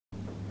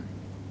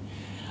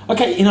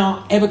Okay, in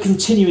our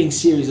ever-continuing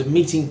series of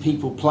meeting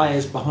people,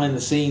 players, behind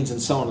the scenes and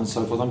so on and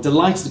so forth, I'm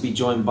delighted to be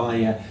joined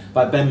by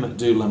Ben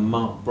MacDougall and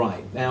Mark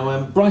Bright.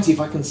 Now, Brighty, if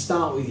I can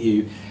start with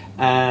you,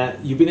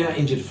 you've been out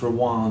injured for a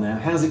while now.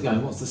 How's it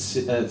going? What's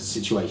the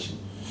situation?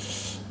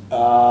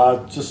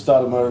 Just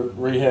started my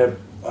rehab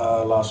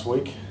last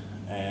week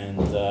and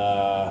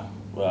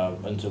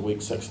into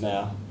week 6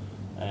 now,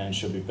 and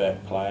should be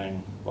back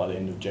playing by the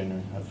end of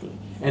January, hopefully.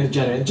 End of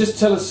January. And just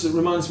tell us,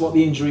 remind us what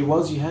the injury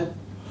was you had?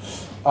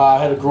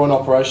 I had a groin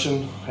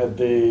operation, had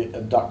the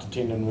adductor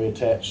tendon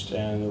reattached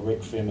and the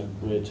rec femur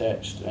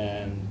reattached,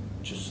 and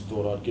just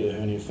thought I'd get a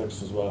hernia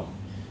fixed as well.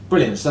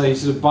 Brilliant. So you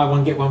sort of buy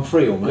one, get one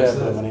free almost. Yeah,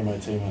 a bit of an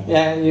MOT, mate.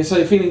 Yeah, so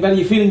you're feeling better?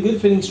 You're feeling good?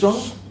 Feeling strong?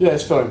 Yeah,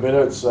 it's feeling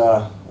better. It's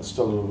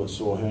still a little bit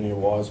sore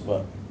hernia-wise,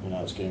 but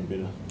it's getting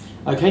better.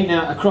 Okay,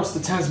 now across the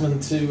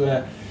Tasman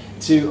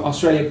to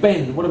Australia.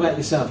 Ben, what about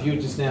yourself? You're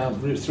just now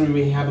through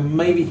rehab and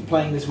maybe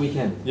playing this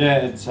weekend. Yeah,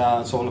 it's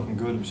all looking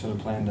good. We sort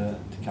of plan to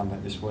come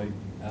back this week.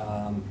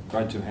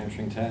 Grade 2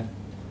 hamstring tear,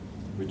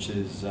 which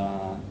is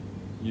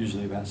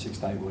usually about 6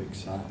 to 8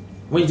 weeks. So.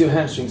 When you do a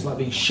hamstring, it's like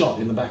being shot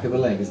in the back of the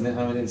leg, isn't it?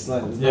 I mean, it's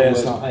like there's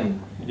no worse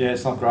pain. Yeah,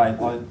 it's not great.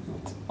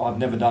 I've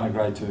never done a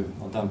grade 2.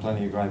 I've done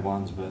plenty of grade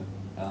 1s, but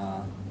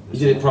you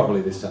did it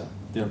properly this time.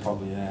 Did it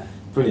properly, yeah.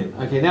 Brilliant.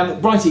 Okay, now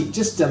Brighty,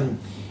 just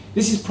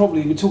this is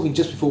probably, we're talking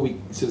just before we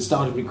sort of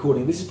started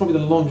recording. This is probably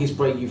the longest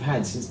break you've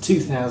had since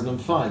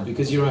 2005,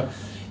 because you don't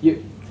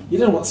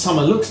know what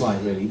summer looks like,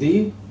 really, do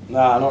you?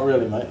 Nah, not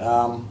really, mate.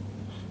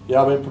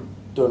 Yeah, I've been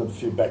doing a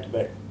few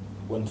back-to-back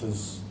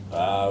winters,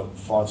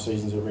 5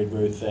 seasons at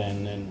Redruth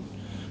and then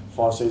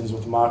 5 seasons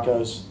with the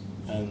Marcos,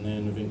 and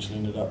then eventually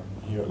ended up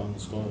here at London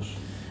Scottish.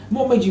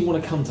 What made you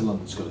want to come to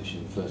London Scottish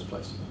in the first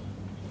place?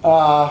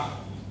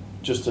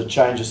 Just a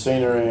change of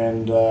scenery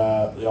and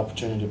the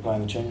opportunity to play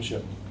in the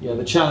Championship. Yeah,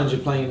 the challenge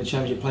of playing in the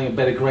Championship, playing a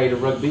better grade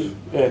of rugby?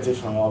 Yeah,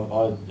 definitely.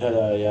 I had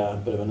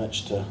a bit of an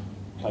itch to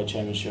play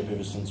Championship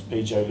ever since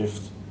PJ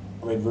left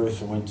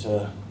Redruth and went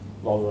to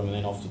Rotherham and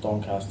then off to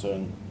Doncaster,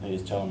 and he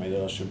was telling me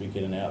that I should be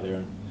getting out there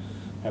and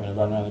having a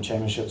run around the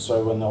Championship.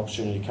 So when the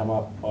opportunity came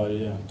up,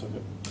 I took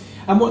it.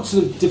 And what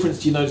sort of difference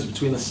do you notice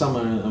between the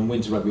summer and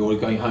winter rugby, or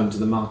going home to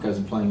the Marcos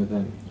and playing with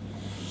them?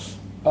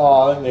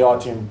 Oh, I think the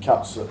ITM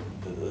Cup's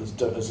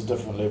it's a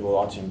different level,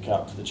 ITM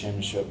Cup to the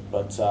Championship,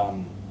 but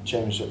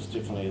Championship's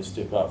definitely a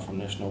step up from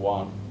National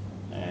 1,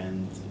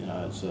 and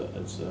it's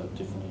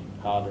definitely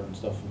harder and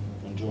stuff.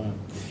 Enjoying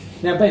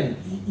it. Now, Ben,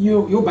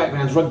 your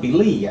background's rugby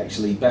league,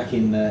 actually, back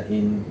in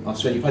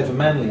Australia. You played for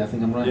Manly, I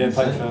think I'm right. Yeah,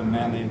 played for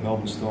Manly,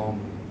 Melbourne Storm,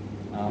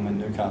 and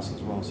Newcastle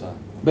as well. So.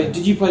 But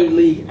did you play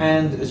league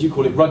and, as you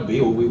call it, rugby,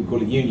 or we would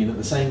call it union, at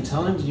the same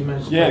time? Did you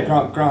manage to play? Yeah,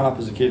 growing up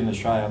as a kid in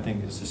Australia, I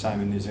think it's the same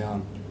in New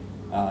Zealand.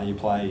 You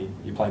play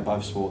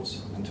both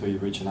sports until you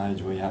reach an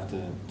age where you have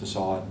to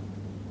decide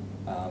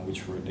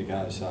which route to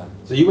go. So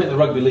you went the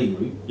rugby league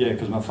route? Yeah,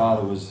 because my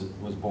father was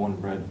born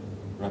and bred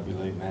rugby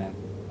league man,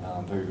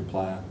 very good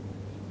player.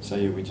 So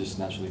yeah, we just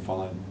naturally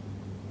followed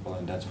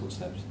Dad's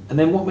footsteps. And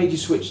then what made you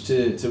switch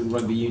to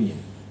rugby union?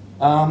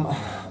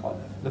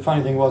 The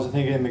funny thing was, I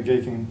think Ian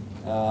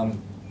McGeechan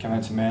came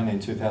out to Manly in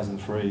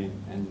 2003,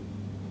 and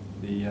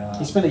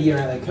he spent a year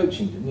out there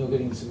coaching, didn't he, or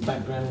getting some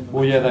background?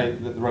 Well, yeah,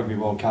 the Rugby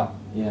World Cup.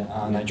 Yeah.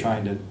 And they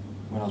trained it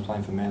when I was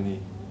playing for Manly.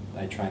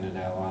 They trained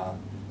at our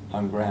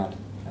home ground,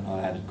 and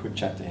I had a quick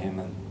chat to him,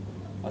 and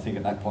I think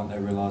at that point they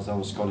realised I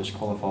was Scottish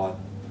qualified,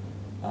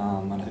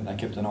 and I think they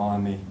kept an eye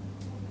on me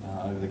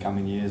over the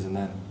coming years. And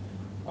then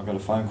I got a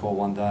phone call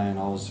one day, and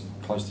I was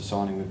close to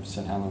signing with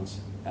St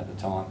Helens at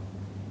the time,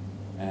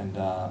 and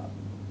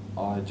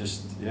I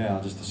just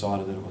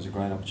decided that it was a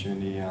great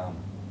opportunity.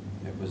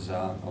 It was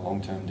a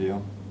long-term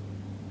deal,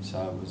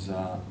 so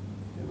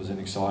it was an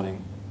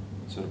exciting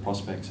sort of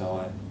prospect. So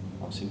I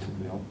obviously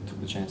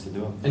took the chance to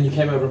do it. And you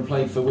came over and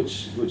played for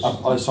which?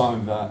 I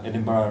signed with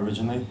Edinburgh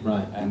originally,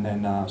 right, and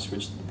then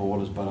switched the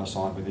borders, but I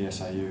signed with the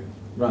SAU.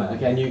 Right.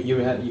 Okay. And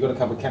you got a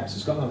couple of caps for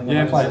Scotland, I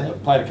think. Yeah,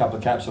 played a couple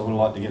of caps. I would have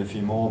liked to get a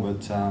few more,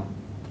 but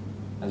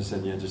as I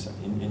said, yeah, just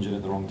injured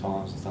at the wrong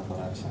times and stuff like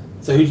that.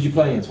 So who did you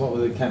play against? What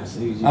were the caps?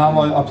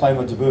 I played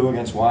with Debut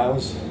against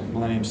Wales,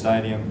 Millennium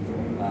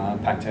Stadium,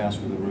 packed house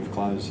with the roof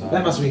closed. So.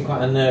 That must have been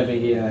quite a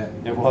nervy.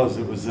 It was.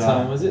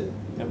 Time, was it?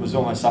 It was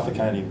almost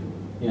suffocating.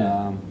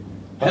 Yeah.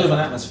 Hell of an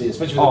atmosphere,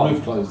 especially with the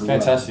roof closed.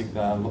 Fantastic.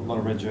 A lot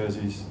of red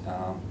jerseys.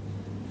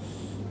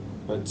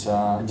 But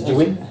did you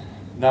win?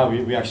 No,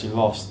 we actually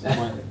lost.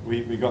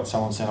 we got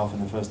someone sent off in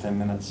the first 10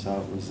 minutes,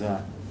 so it was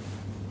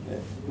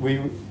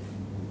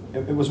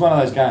it was one of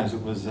those games.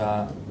 It was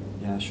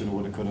shoulda,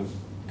 woulda, coulda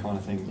kind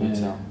of thing.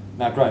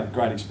 But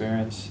great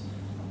experience,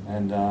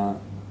 and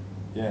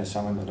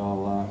something that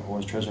I'll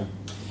always treasure.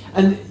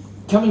 And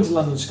coming to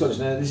London Scottish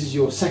now, this is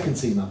your second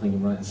season, I think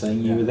I'm right in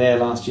saying. You were there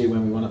last year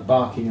when we won at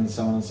Barking and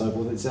so on and so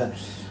forth. It's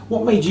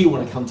what made you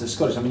want to come to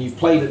Scottish? I mean, you've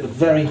played at the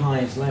very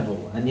highest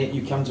level, and yet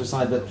you come to a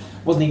side that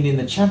wasn't even in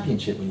the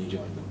Championship when you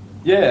joined them.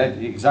 Yeah,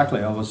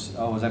 exactly. I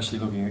was actually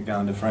looking at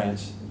going to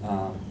France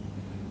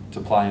to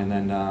play, and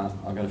then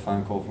I got a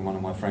phone call from one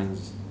of my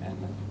friends and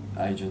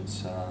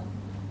agents,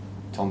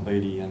 Tom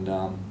Beattie, and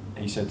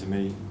he said to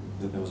me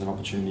that there was an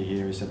opportunity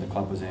here. He said the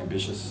club was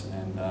ambitious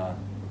and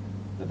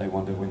that they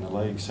wanted to win the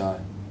league. So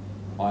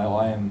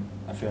I am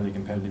a fairly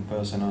competitive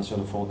person. I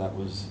sort of thought that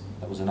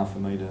was enough for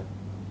me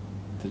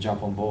to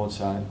jump on board.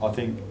 So I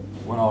think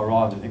when I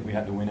arrived, I think we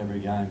had to win every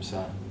game.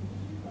 So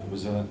it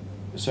was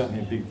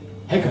certainly a big...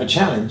 Heck of a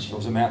challenge. It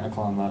was a mountain to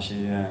climb last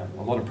year,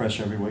 yeah. A lot of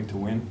pressure every week to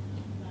win.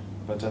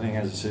 But I think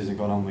as the season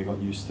got on, we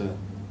got used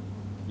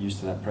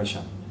to that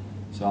pressure.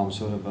 So I'm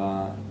sort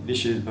of...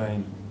 this year's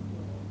been...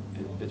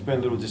 It's been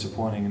a little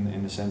disappointing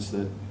in the sense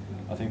that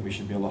I think we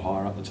should be a lot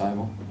higher up the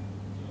table.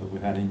 But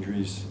we've had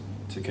injuries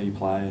to key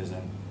players,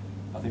 and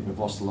I think we've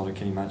lost a lot of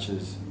key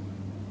matches,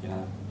 you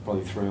know,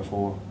 probably 3 or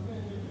 4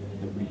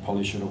 that we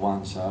probably should have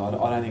won. So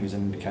I don't think it's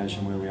an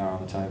indication where we are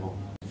on the table.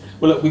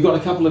 Well, look, we've got a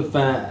couple of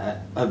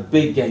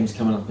big games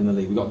coming up in the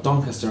league. We've got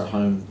Doncaster at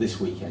home this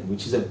weekend,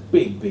 which is a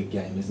big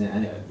game, isn't it?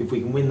 And if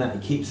we can win that,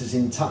 it keeps us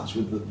in touch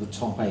with the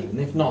top 8.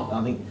 And if not,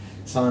 I think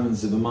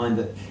Simon's of a mind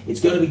that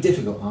it's going to be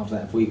difficult after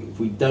that if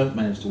we don't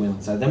manage to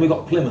win. So then we've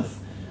got Plymouth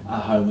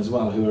at home as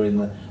well, who are in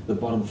the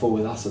bottom 4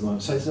 with us at the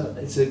moment. So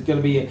it's going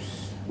to be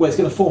it's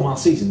going to form our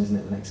season, isn't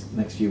it? The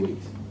next few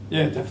weeks.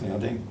 Yeah,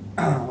 definitely.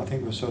 I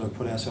think we've sort of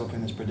put ourselves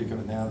in this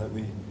predicament now that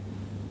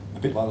a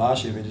bit like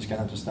last year, we're just going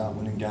to have to start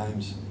winning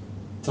games.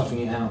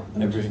 Toughing it out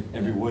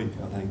every week,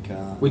 I think.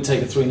 We'd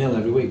take a 3-0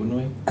 every week, wouldn't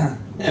we?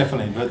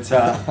 Definitely, but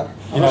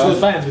I'm not sure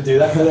the fans would do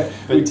that, but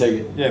we'd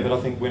take it. Yeah, but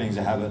I think winning's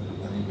a habit.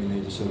 I think we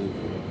need to sort of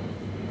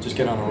just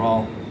get on a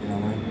roll. You know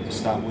what I mean? Just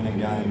start winning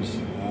games,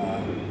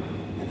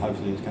 and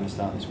hopefully it's going to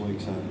start this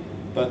week. So,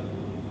 but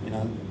you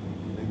know,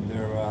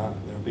 they're a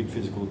big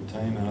physical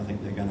team, and I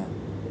think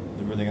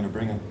they're really going to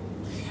bring it.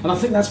 And I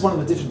think that's one of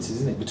the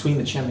differences, isn't it, between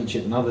the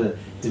Championship and other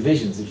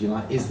divisions, if you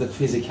like, is the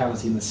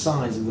physicality and the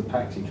size of the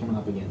packs you're coming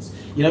up against.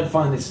 You don't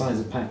find this size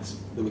of packs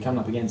that we're coming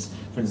up against,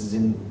 for instance,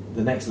 in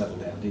the next level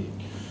down, do you?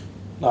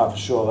 No, for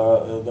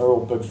sure. They're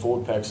all big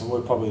forward packs, and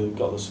we've probably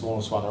got the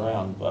smallest one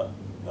around. But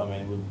I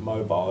mean, with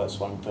mobile, that's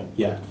one thing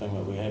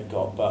that we have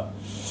got. But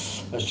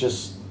it's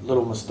just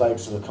little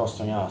mistakes that are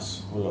costing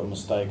us. We've got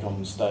mistake on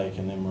mistake,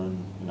 and then we're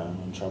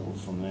in trouble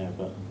from there.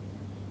 But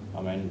I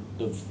mean,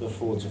 the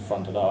forwards are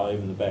fronted out,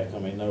 even the back. I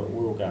mean,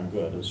 we're all going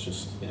good. It's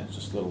just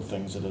little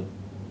things that are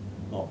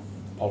not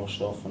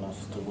polished off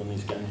enough to win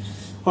these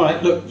games. All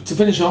right, look, to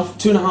finish off,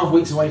 2.5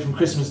 weeks away from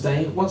Christmas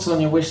Day. What's on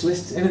your wish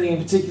list? Anything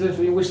in particular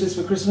for your wish list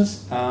for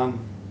Christmas? I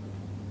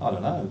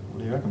don't know. What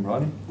do you reckon,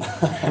 Bridie?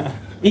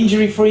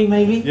 Injury-free,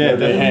 maybe? Yeah,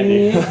 they're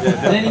handy.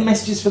 And any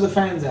messages for the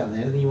fans out there?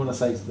 Anything you want to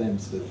say to them?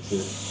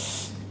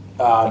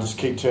 Just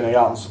keep turning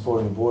out and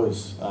supporting the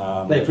boys.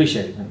 They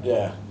appreciate it, don't they?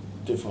 Yeah.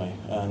 Definitely,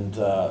 and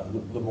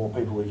the more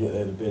people we get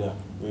there, the better,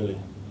 really,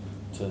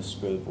 to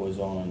spur the boys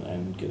on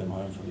and get them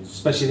home for these.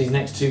 Especially these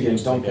next 2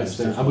 games,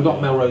 Doncaster, and we've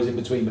got Melrose in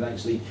between, but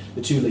actually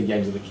the 2 league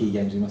games are the key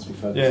games we must be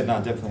focused on. Yeah,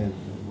 no, definitely.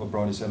 What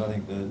Bridie said, I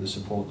think the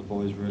support the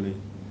boys really,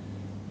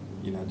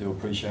 do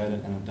appreciate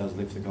it, and it does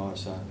lift the guys.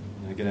 So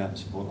get out and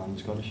support London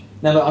Scottish.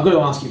 Now, look, I've got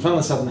to ask you, from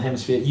the Southern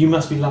Hemisphere, you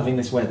must be loving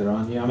this weather,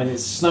 aren't you? I mean,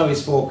 snow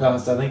is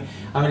forecast, I think.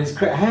 I mean,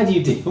 how do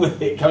you deal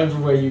with it coming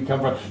from where you come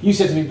from? You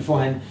said to me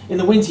beforehand, in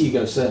the winter you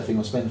go surfing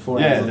or spend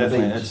 4 hours on the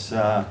beach.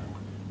 Yeah,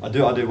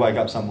 definitely. I do wake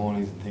up some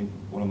mornings and think,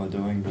 what am I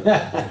doing?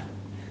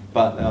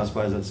 But I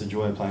suppose that's the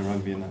joy of playing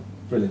rugby and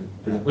that. Brilliant.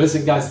 Well,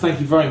 listen, guys, thank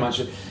you very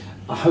much.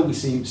 I hope we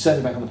see you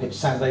certainly back on the pitch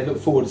Saturday. Look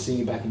forward to seeing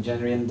you back in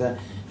January, and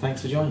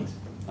thanks for joining us.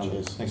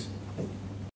 Cheers. Thanks.